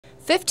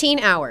15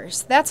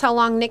 hours. That's how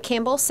long Nick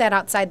Campbell sat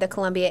outside the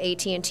Columbia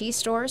AT&T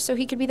store so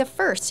he could be the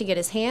first to get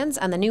his hands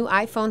on the new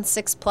iPhone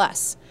 6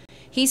 Plus.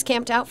 He's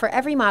camped out for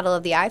every model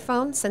of the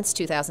iPhone since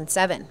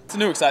 2007. It's a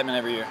new excitement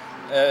every year.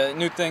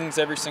 New things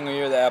every single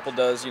year that Apple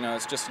does,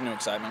 it's just a new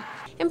excitement.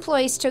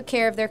 Employees took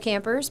care of their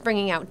campers,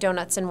 bringing out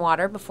donuts and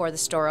water before the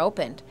store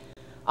opened.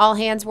 All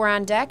hands were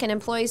on deck and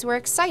employees were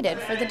excited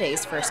for the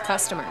day's first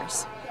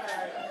customers.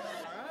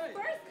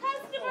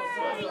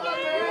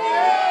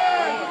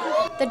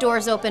 The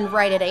doors opened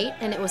right at 8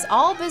 and it was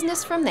all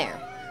business from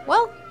there.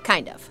 Well,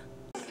 kind of.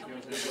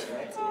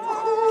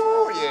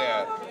 Oh,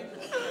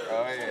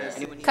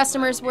 yeah.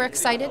 Customers were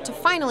excited to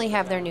finally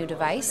have their new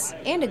device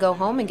and to go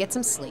home and get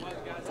some sleep.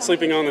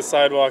 Sleeping on the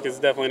sidewalk is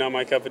definitely not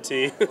my cup of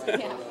tea.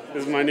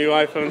 This is my new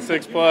iPhone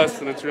 6 Plus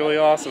and it's really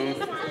awesome.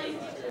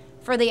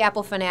 For the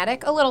Apple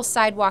fanatic, a little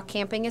sidewalk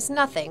camping is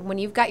nothing when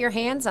you've got your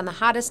hands on the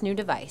hottest new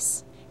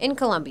device. In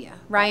Columbia,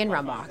 Ryann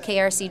Rumbaugh,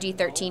 KRCG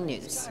 13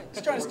 News.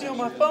 He's trying to steal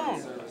my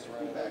phone.